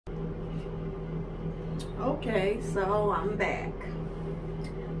Okay, so I'm back.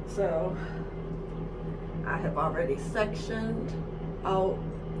 So I have already sectioned out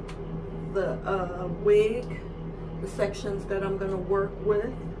the wig, the sections that I'm going to work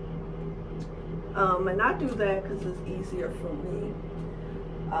with. And I do that because it's easier for me.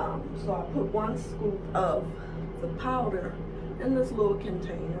 So I put 1 scoop of the powder in this little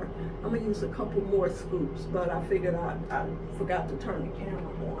container. I'm going to use a couple more scoops, but I figured I forgot to turn the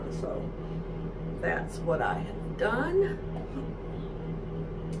camera on, so that's what I have done.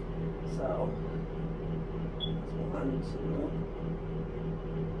 So, 1, 2,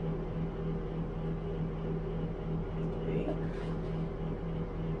 3.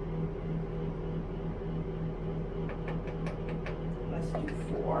 Let's do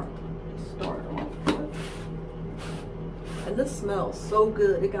 4 to start off with. And this smells so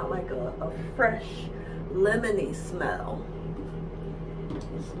good. It got like a fresh, lemony smell. It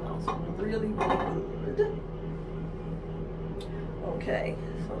smells really, really good. Okay,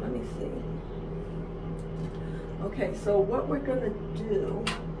 so let me see. Okay, so what we're going to do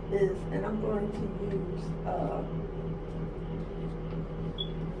is, and I'm going to use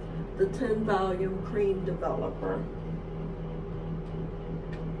the 10 volume cream developer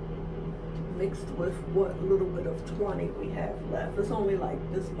mixed with what little bit of 20 we have left. It's only like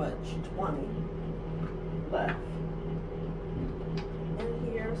this much 20 left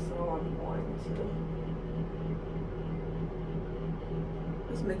in here, so I'm going to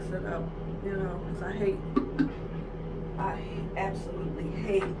just mix it up, you know, because I absolutely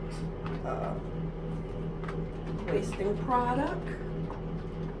hate wasting product.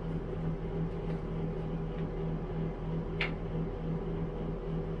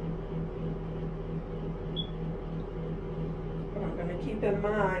 But I'm going to keep in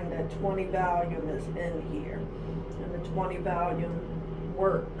mind that 20 volume is in here, and the 20 volume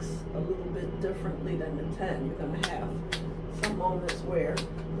works a little bit differently than the 10. You're going to have some moments where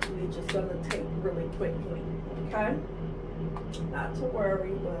we're just going to take really quickly, okay? Not to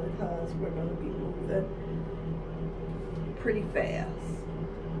worry, but because we're going to be moving pretty fast.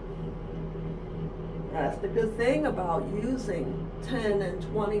 That's the good thing about using 10 and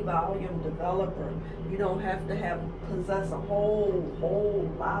 20 volume developer. You don't have to possess a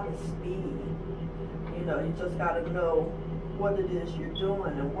whole lot of speed. You know, you just got to know what it is you're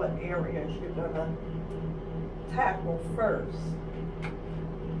doing and what areas you're going to tackle first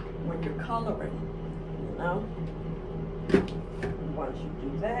when you're coloring, you know. And once you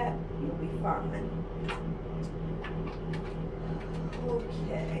do that, you'll be fine.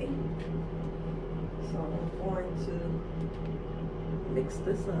 Okay, so I'm going to mix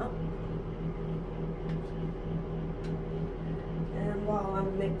this up, and while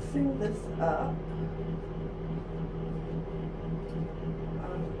I'm mixing this up,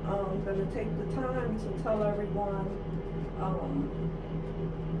 I'm going to take the time to tell everyone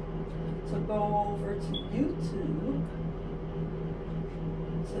to go over to YouTube,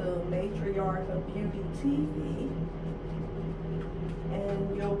 to Matriarch of Beauty TV,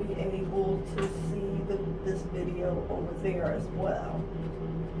 and you'll be able to see this video over there as well.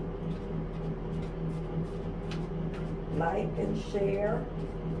 Like and share,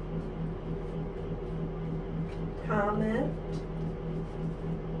 comment.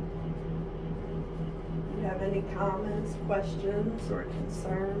 If you have any comments, questions, or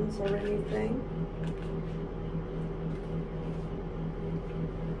concerns or anything,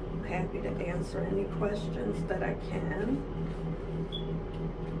 I'm happy to answer any questions that I can.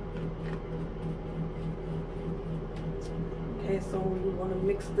 Okay, so you want to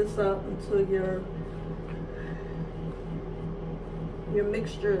mix this up until your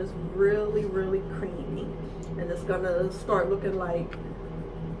mixture is really, really creamy, and it's gonna start looking like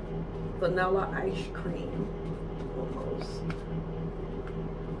vanilla ice cream almost.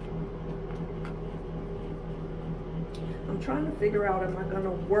 I'm trying to figure out, am I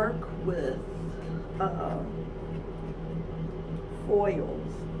gonna work with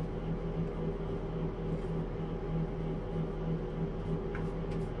foils?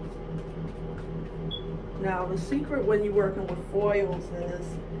 Now, the secret when you're working with foils is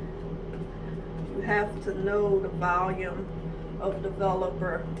you have to know the volume of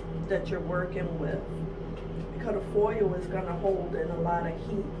developer that you're working with, because a foil is going to hold in a lot of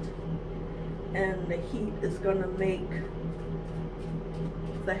heat, and the heat is going to make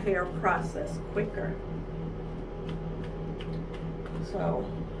the hair process quicker. So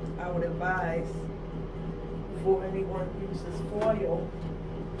I would advise, before anyone uses foil,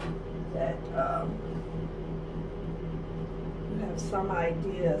 that you have some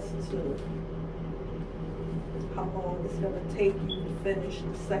ideas to how long it's going to take you to finish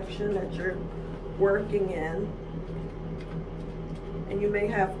the section that you're working in. And you may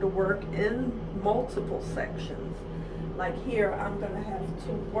have to work in multiple sections. Like here, I'm going to have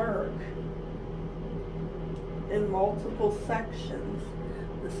to work in multiple sections.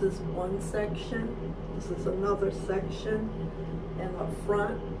 This is one section, this is another section, and up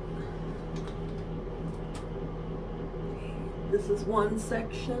front, this is one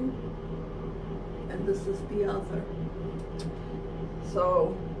section, and this is the other.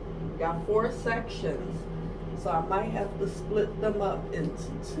 So, we got 4 sections, so I might have to split them up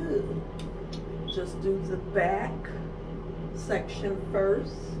into 2. Just do the back section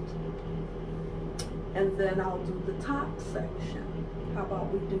first, and then I'll do the top section. How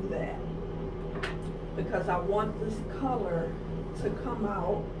about we do that? Because I want this color to come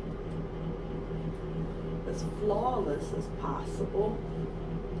out as flawless as possible.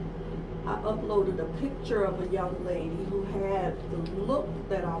 I uploaded a picture of a young lady who had the look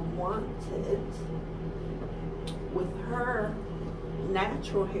that I wanted with her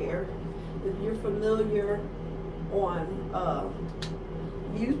natural hair. If you're familiar on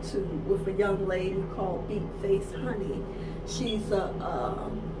YouTube with a young lady called Beat Face Honey, she's a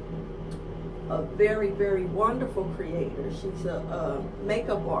very, very wonderful creator. She's a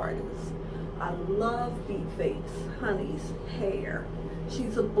makeup artist. I love Beat Face Honey's hair.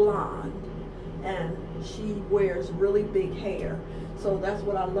 She's a blonde and she wears really big hair. So that's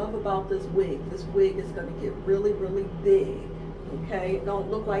what I love about this wig. This wig is going to get really, really big. Okay, it don't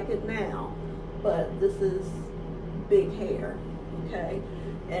look like it now, but this is big hair. Okay,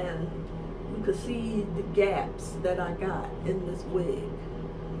 and you can see the gaps that I got in this wig.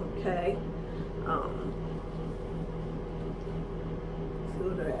 Okay, so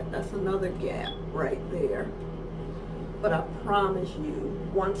that's another gap right there. But I promise you,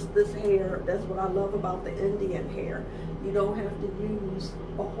 once this hair, that's what I love about the Indian hair. You don't have to use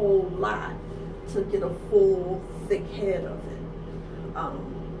a whole lot to get a full, thick head of it.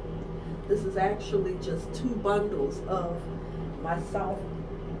 This is actually just 2 bundles of my South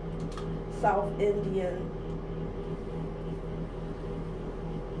Indian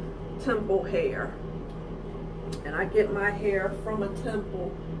temple hair. And I get my hair from a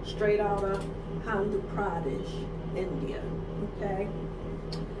temple straight out of Andhra Pradesh, India. Okay?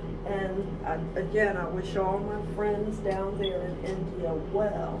 And again, I wish all my friends down there in India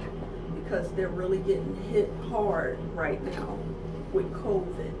well, because they're really getting hit hard right now with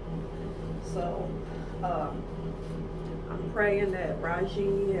COVID. So I'm praying that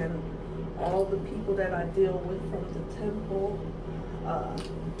Raji and all the people that I deal with from the temple,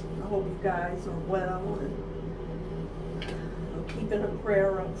 I hope you guys are well, and I'm keeping a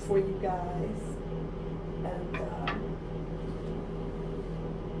prayer up for you guys. And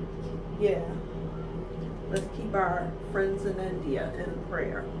yeah, let's keep our friends in India in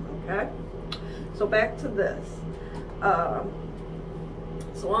prayer. Okay, so back to this.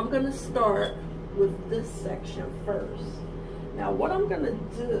 So I'm going to start with this section first. Now what I'm going to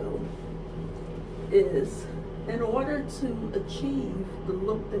do is, in order to achieve the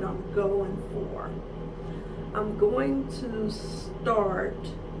look that I'm going for, I'm going to start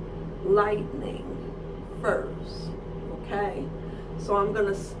lightening first. Okay, so I'm going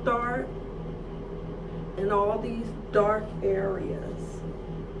to start in all these dark areas,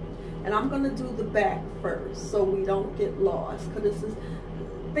 and I'm going to do the back first so we don't get lost, because this is,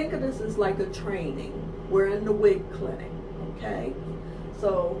 think of this as like a training. We're in the wig clinic. Okay,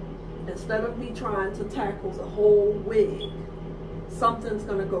 so instead of me trying to tackle the whole wig, something's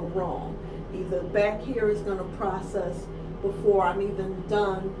going to go wrong. Either back here is going to process before I'm even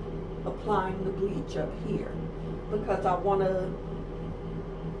done applying the bleach up here, because I want to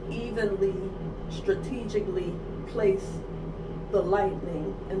evenly, strategically place the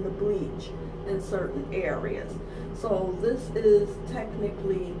lightening and the bleach in certain areas. So this is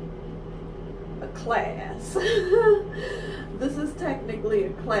technically a class. This is technically a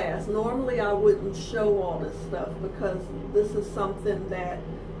class. Normally I wouldn't show all this stuff, because this is something that,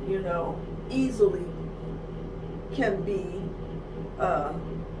 you know, easily can be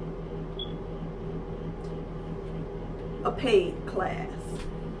a paid class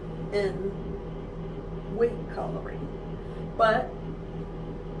in wig coloring. But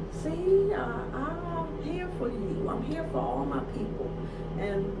see, I'm here for you. I'm here for all my people.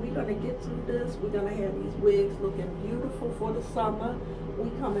 And we're going to get through this. We're going to have these wigs looking beautiful for the summer. We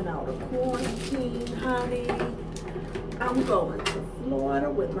coming out of quarantine, honey. I'm going to Florida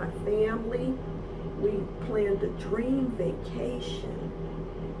with my family. We planned a dream vacation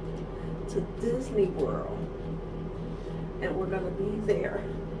to Disney World. And we're going to be there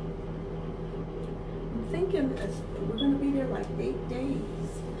thinking we're gonna be there like 8 days.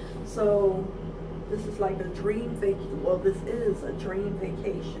 So this is like a dream vacation. Well, this is a dream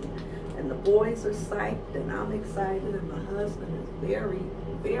vacation. And the boys are psyched and I'm excited and my husband is very,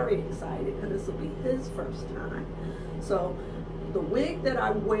 very excited because this will be his first time. So the wig that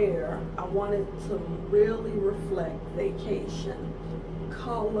I wear, I want it to really reflect vacation.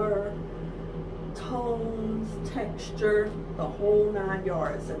 Color, tones, texture, the whole 9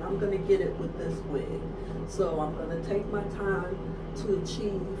 yards. And I'm gonna get it with this wig. So I'm gonna take my time to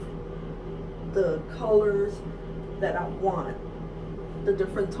achieve the colors that I want, the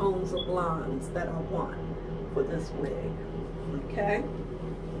different tones of blondes that I want for this wig, okay?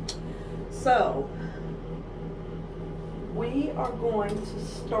 So, we are going to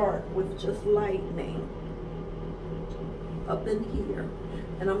start with just lightening up in here.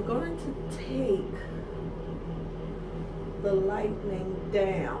 And I'm going to take the lightening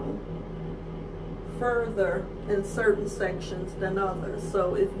down further in certain sections than others.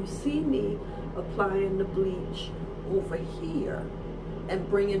 So if you see me applying the bleach over here and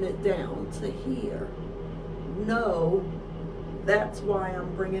bringing it down to here, know that's why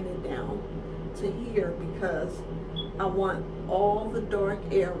I'm bringing it down to here, because I want all the dark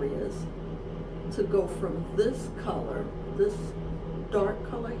areas to go from this color, this dark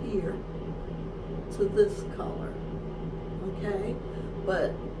color here, to this color, okay?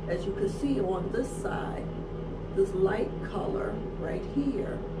 But as you can see on this side, this light color right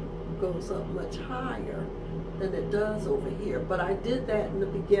here goes up much higher than it does over here. But I did that in the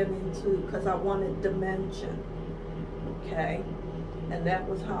beginning too because I wanted dimension, okay? And that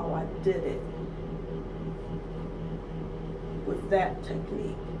was how I did it with that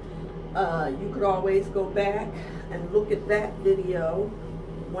technique. You could always go back and look at that video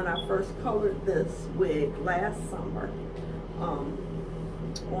when I first colored this wig last summer on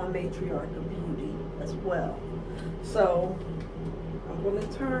Matriarch of Beauty as well. So I'm going to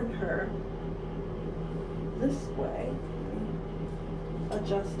turn her this way,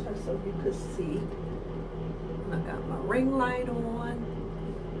 adjust her so you could see. And I got my ring light on.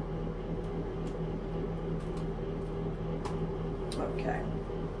 Okay.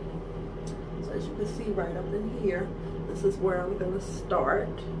 So as you can see right up in here, this is where I'm going to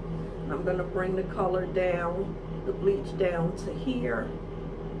start. I'm going to bring the color down, the bleach down to here,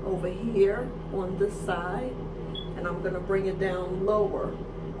 over here on this side, and I'm going to bring it down lower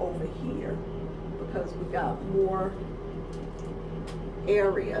over here because we got more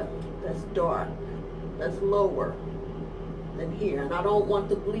area that's dark, that's lower than here. And I don't want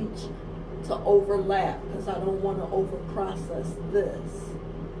the bleach to overlap because I don't want to over process this.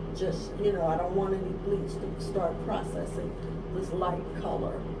 Just, you know, I don't want any bleach to start processing this light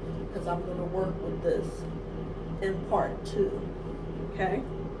color because I'm going to work with this in part 2, okay?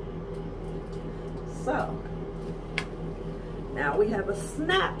 So, now we have a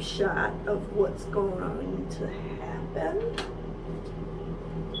snapshot of what's going to happen.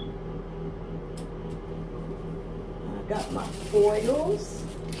 I got my foils.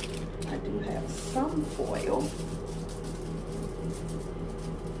 I do have some foil.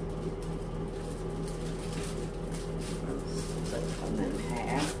 Cut them in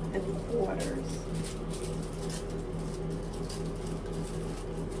half and quarters.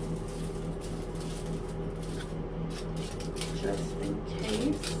 Just in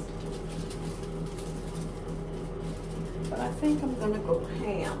case. But I think I'm gonna go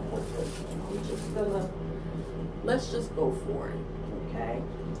ham with this one. I'm just gonna, let's just go for it, okay?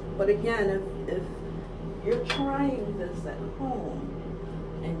 But again, if you're trying this at home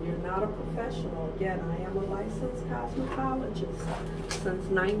and you're not a professional, again, I am a licensed cosmetologist since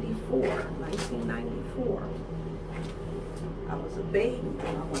 1994. I was a baby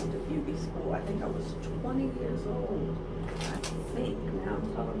when I went to beauty school. I think I was 20 years old. I think, now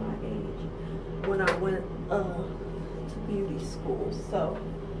I'm telling my age, when I went to beauty school. So,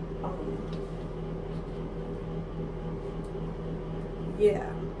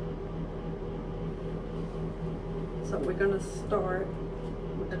 yeah. So we're gonna start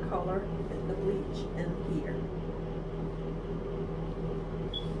with the color and the bleach in here.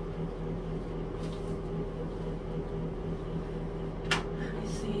 Let me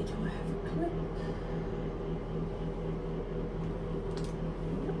see, do I have a clip?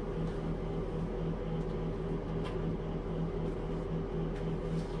 Yep.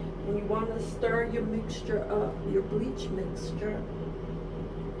 And you want to stir your mixture up, your bleach mixture,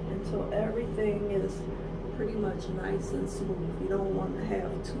 until everything is pretty much nice and smooth. You don't want to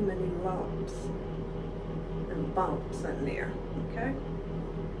have too many lumps and bumps in there, okay?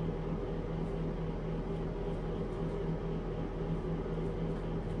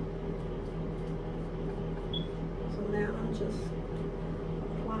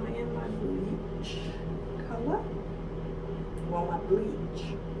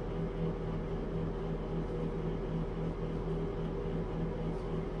 bleach.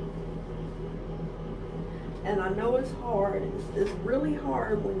 And I know it's hard. It's really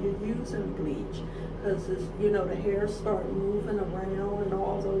hard when you're using bleach because it's, you know, the hairs start moving around and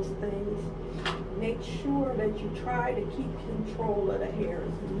all those things. Make sure that you try to keep control of the hair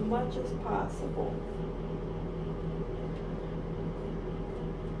as much as possible.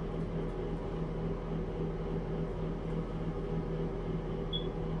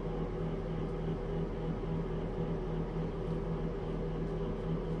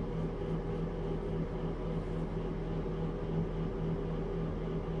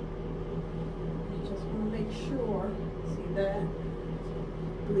 Sure, see that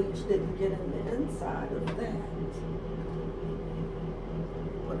bleach didn't get in the inside of that.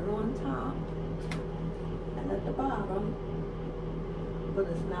 Put it on top and at the bottom, but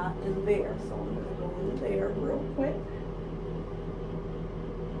it's not in there, so I'm going to go in there real quick.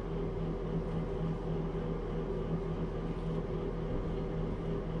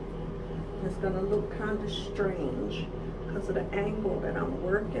 It's going to look kind of strange because of the angle that I'm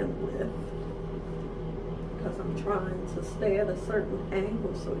working with. Because I'm trying to stay at a certain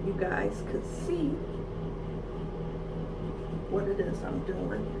angle so you guys could see what it is I'm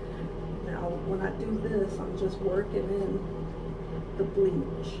doing. Now, when I do this, I'm just working in the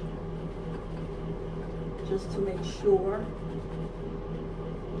bleach just to make sure.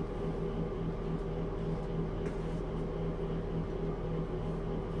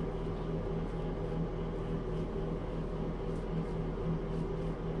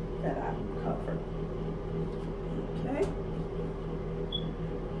 That I'm covered. Okay.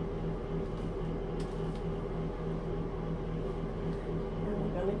 And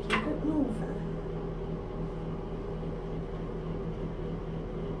we're going to keep it moving.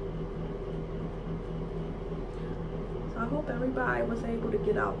 So I hope everybody was able to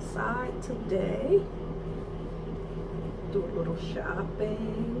get outside today. Do a little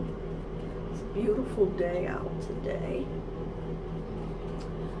shopping. It's a beautiful day out today.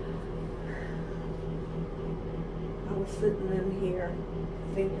 I was sitting in here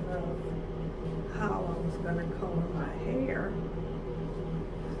thinking of how I was going to color my hair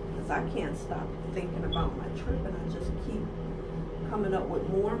because I can't stop thinking about my trip and I just keep coming up with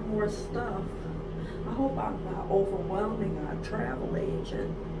more and more stuff. I hope I'm not overwhelming our travel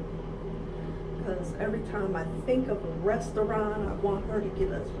agent because every time I think of a restaurant I want her to get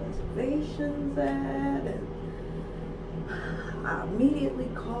us reservations at, and I immediately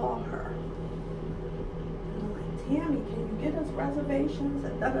call her. Tammy, can you get us reservations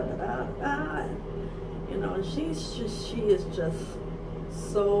and da-da-da-da-da, and you know, and she is just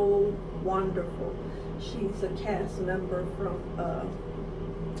so wonderful. She's a cast member from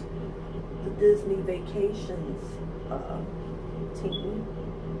the Disney Vacations team,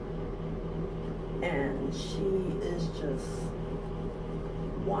 and she is just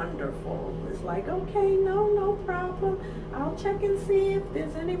wonderful. It's like, okay, no problem. I'll check and see if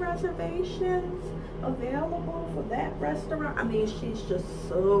there's any reservations available for that restaurant. I mean, she's just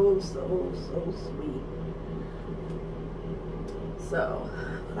so sweet. So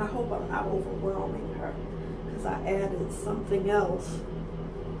I hope I'm not overwhelming her because I added something else,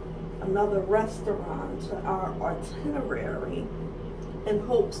 another restaurant to our itinerary in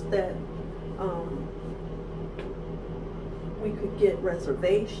hopes that we could get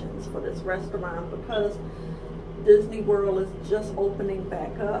reservations for this restaurant because Disney World is just opening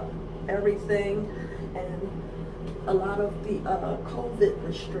back up everything, and a lot of the COVID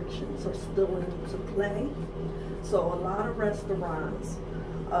restrictions are still into play. So a lot of restaurants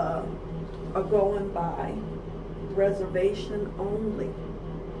are going by reservation only.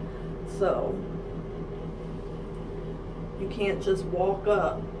 So you can't just walk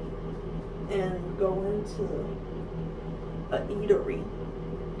up and go into an eatery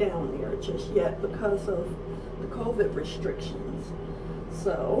down there just yet because of the COVID restrictions.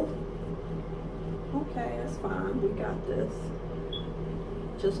 So, okay, that's fine, we got this.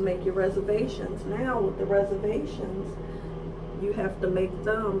 Just make your reservations. Now with the reservations, you have to make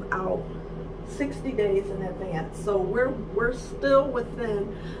them out 60 days in advance. So we're still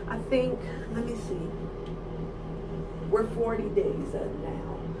within, I think, let me see, we're 40 days in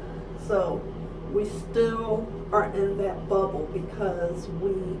now. So we still are in that bubble because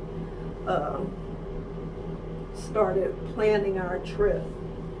we started planning our trip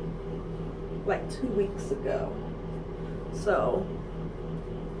like 2 weeks ago. So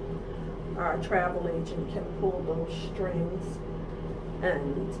our travel agent can pull those strings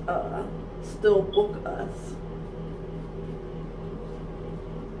and still book us.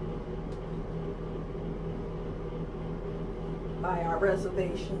 by our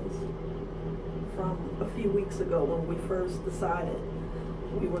reservations from a few weeks ago when we first decided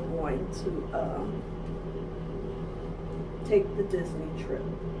we were going to take the Disney trip.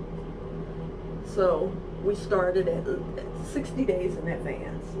 So we started at 60 days in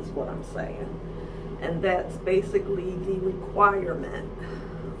advance is what I'm saying. And that's basically the requirement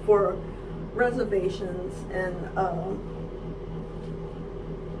for reservations and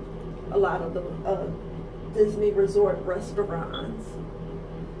a lot of the Disney resort restaurants.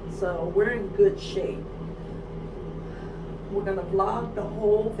 So we're in good shape. We're gonna vlog the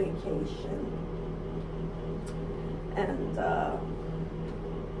whole vacation. And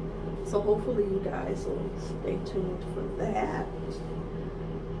so hopefully you guys will stay tuned for that.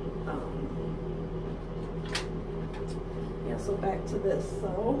 Yeah, so back to this.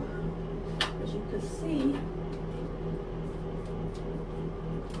 So as you can see,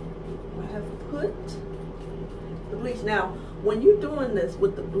 I have put the bleach. Now, when you're doing this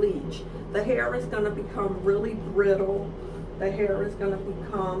with the bleach, the hair is going to become really brittle. The hair is going to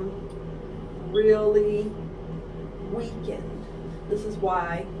become really weakened. This is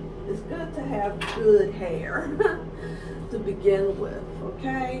why it's good to have good hair to begin with,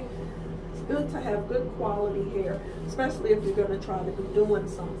 okay? It's good to have good quality hair, especially if you're going to try to be doing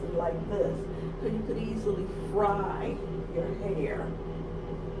something like this, because you could easily fry your hair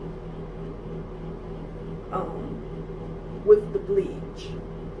with the bleach,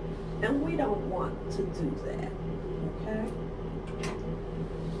 and we don't want to do that, okay?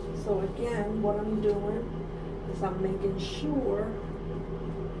 So again, what I'm doing is I'm making sure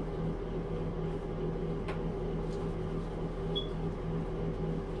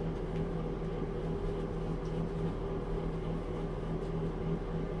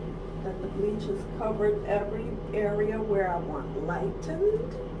that the bleach has covered every area where I want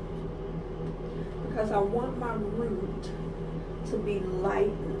lightened, because I want my root to be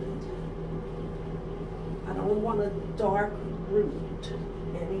lightened. I don't want a dark root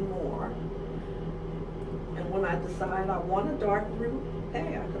anymore. And when I decide I want a dark root,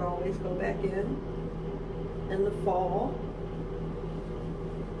 hey, I could always go back in the fall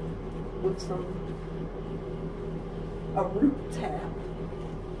with a root tap.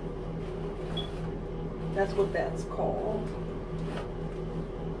 That's what that's called.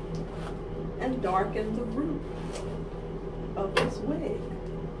 And darken the root of this wig,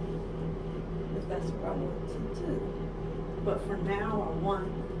 if that's what I want to do. But for now, I want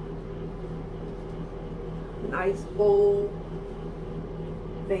nice, bold,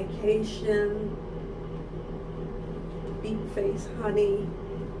 vacation, beak face honey,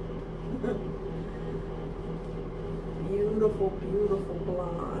 beautiful, beautiful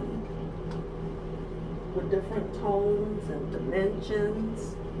blonde with different tones and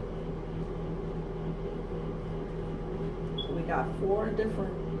dimensions. We got 4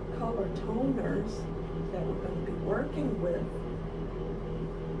 different color toners that we're going to be working with.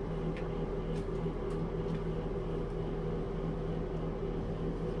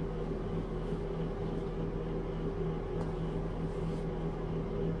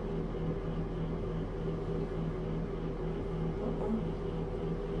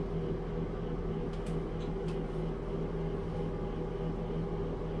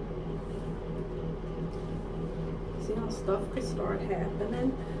 See how stuff could start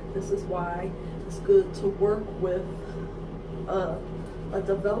happening? This is why it's good to work with a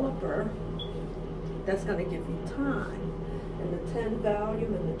developer that's going to give you time. And the 10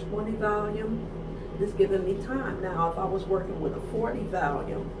 volume and the 20 volume is giving me time. Now, if I was working with a 40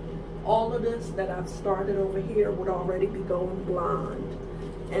 volume, all of this that I've started over here would already be going blonde.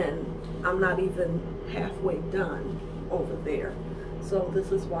 And I'm not even halfway done over there. So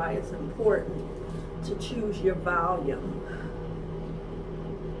this is why it's important to choose your volume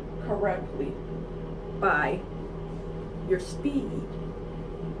correctly by your speed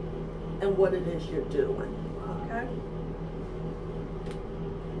and what it is you're doing, okay?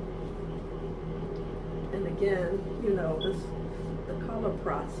 And again, you know, the color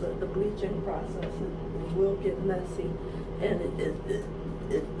process, the bleaching process, it will get messy, and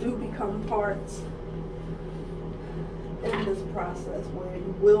it do become parts in this process where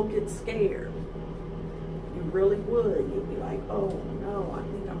you will get scared. You really would. You'd be like, oh no, I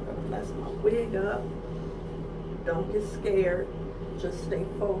think I'm gonna mess my wig up. Don't get scared. Just stay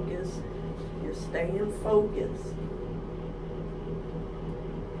focused. You're staying focused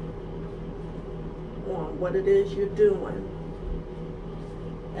on what it is you're doing.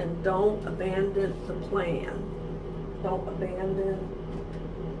 And don't abandon the plan. Don't abandon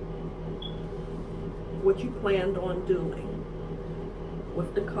what you planned on doing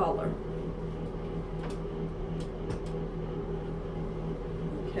with the color.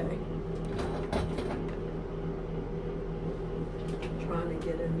 Okay. Trying to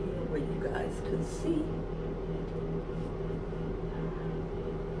get in here where you guys can see.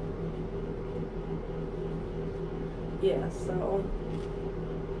 Yeah, so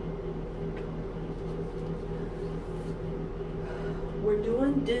we're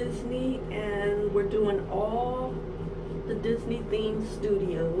doing Disney, and we're doing all the Disney themed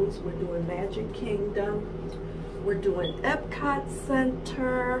studios. We're doing Magic Kingdom. We're doing Epcot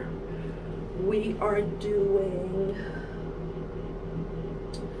Center. We are doing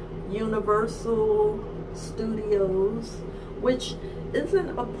Universal Studios, which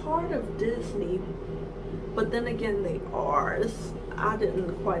isn't a part of Disney, but then again they are. I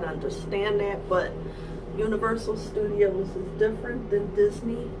didn't quite understand that, but Universal Studios is different than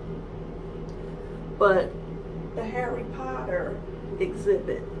Disney. But the Harry Potter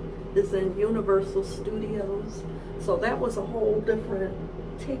exhibit is in Universal Studios, so that was a whole different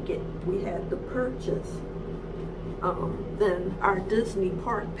ticket we had to purchase than our Disney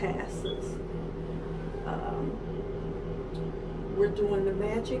park passes. We're doing the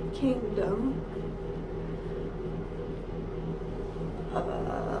Magic Kingdom.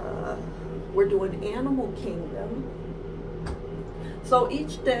 We're doing Animal Kingdom. So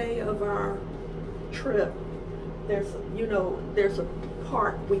each day of our trip, there's a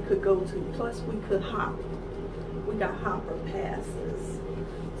park we could go to, plus we could hop. We got hopper passes,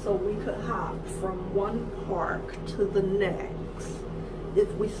 so we could hop from one park to the next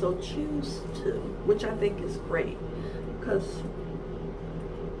if we so choose to, which I think is great, because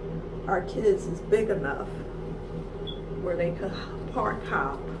our kids is big enough where they could park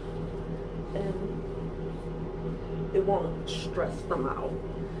hop and it won't stress them out.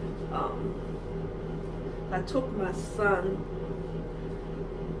 I took my son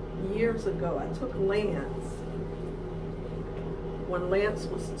years ago. I took Lance. When Lance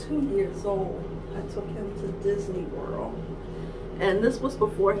was 2 years old, I took him to Disney World. And this was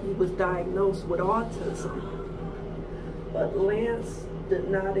before he was diagnosed with autism. But Lance did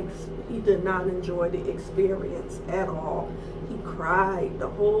not enjoy the experience at all. He cried the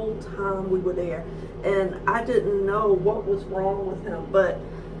whole time we were there. And I didn't know what was wrong with him, but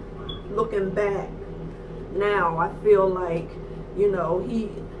looking back now, I feel like,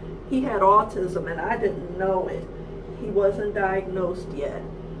 he had autism and I didn't know it. He wasn't diagnosed yet.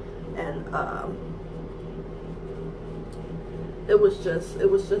 And it was just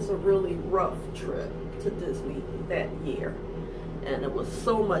a really rough trip to Disney that year. And it was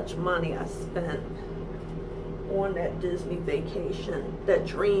so much money I spent on that Disney vacation, that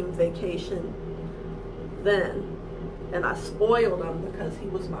dream vacation then. And I spoiled him because he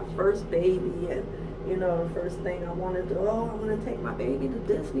was my first baby, and the first thing I wanted to, I want to take my baby to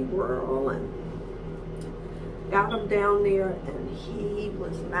Disney World, and got him down there, and he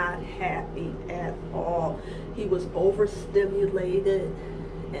was not happy at all. He was overstimulated,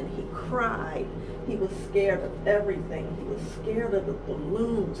 and he cried. He was scared of everything. He was scared of the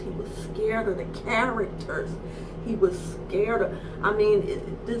balloons. He was scared of the characters. He was scared of,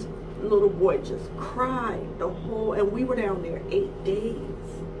 this little boy just cried the whole, and we were down there 8 days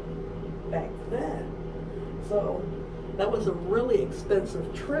back then. So that was a really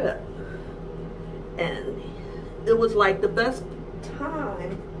expensive trip. And it was like the best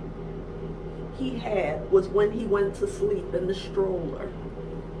time he had was when he went to sleep in the stroller.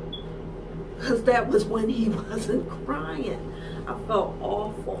 Because that was when he wasn't crying. I felt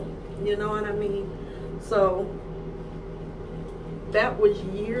awful. You know what I mean? So that was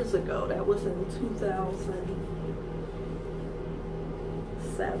years ago. That was in 2007.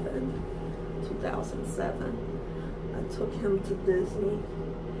 I took him to Disney.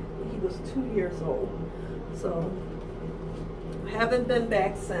 He was 2 years old. So I haven't been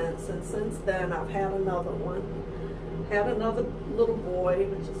back since. And since then, I've had another one. Had another little boy,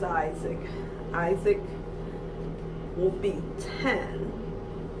 which is Isaac. Isaac will be 10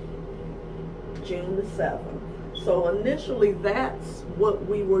 June the 7th. So initially that's what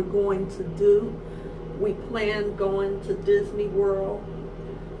we were going to do. We planned going to Disney World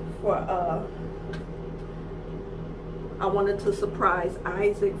for I wanted to surprise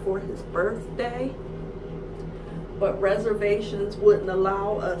Isaac for his birthday, but reservations wouldn't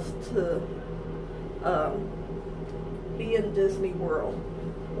allow us to be in Disney World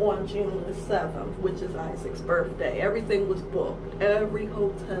on June the 7th, which is Isaac's birthday. Everything was booked. Every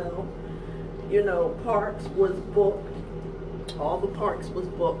hotel, parks was booked. All the parks was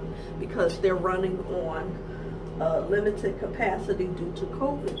booked because they're running on limited capacity due to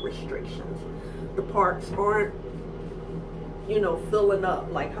COVID restrictions. The parks aren't, filling up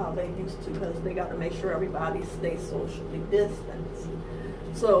like how they used to, because they got to make sure everybody stays socially distanced.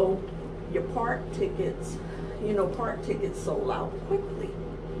 So your park tickets, you know, park tickets sold out quickly.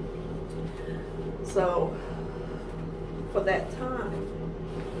 So for that time,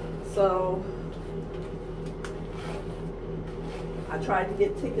 so I tried to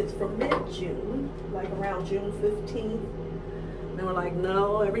get tickets for mid-June, like around June 15th. They were like,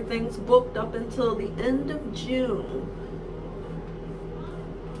 no, everything's booked up until the end of June.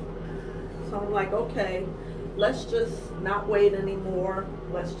 So I'm like, okay, let's just not wait anymore.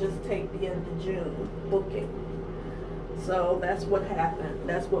 Let's just take the end of June booking. So that's what happened.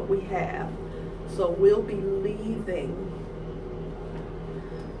 That's what we have. So we'll be leaving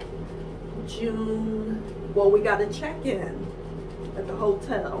June, well, we got to check in at the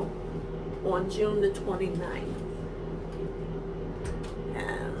hotel on June the 29th.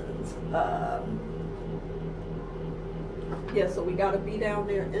 And yeah, so we got to be down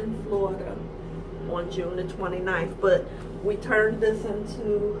there in Florida on June the 29th. But we turned this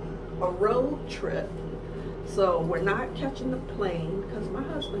into a road trip. So we're not catching the plane because my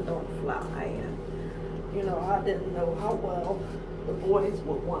husband don't fly. And, you know, I didn't know how well the boys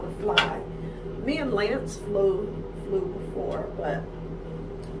would want to fly. Me and Lance flew before, but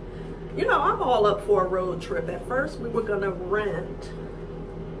you know, I'm all up for a road trip. At first we were gonna rent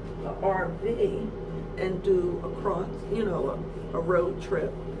an RV and do across, you know, a road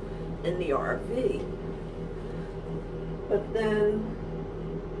trip in the RV. But then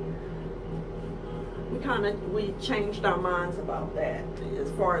we changed our minds about that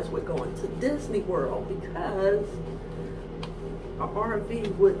as far as we're going to Disney World, because an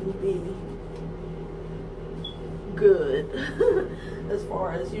RV wouldn't be good as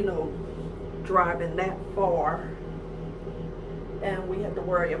far as, you know, driving that far, and we had to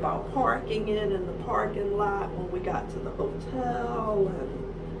worry about parking it in the parking lot when we got to the hotel,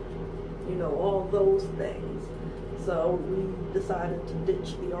 and you know, all those things. So we decided to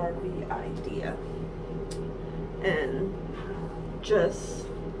ditch the RV idea and just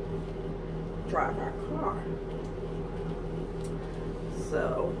drive our car.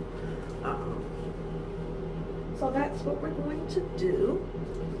 So so that's what we're going to do.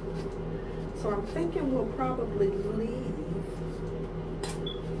 So I'm thinking we'll probably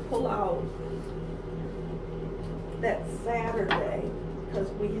pull out that Saturday, because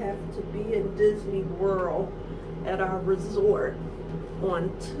we have to be in Disney World at our resort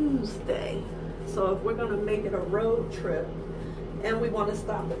on Tuesday. So if we're gonna make it a road trip and we wanna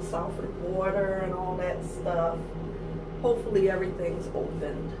stop at Southern Water and all that stuff, hopefully everything's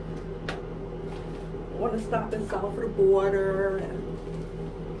opened. Want to stop in Southern Water and,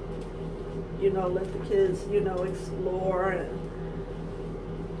 you know, let the kids, you know, explore and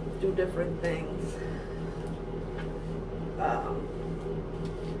do different things.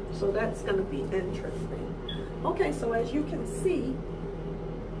 So that's going to be interesting. Okay, so as you can see,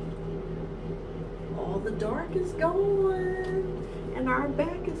 all the dark is gone and our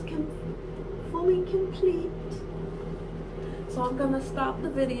back is fully complete. So I'm going to stop the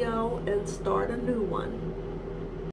video and start a new one.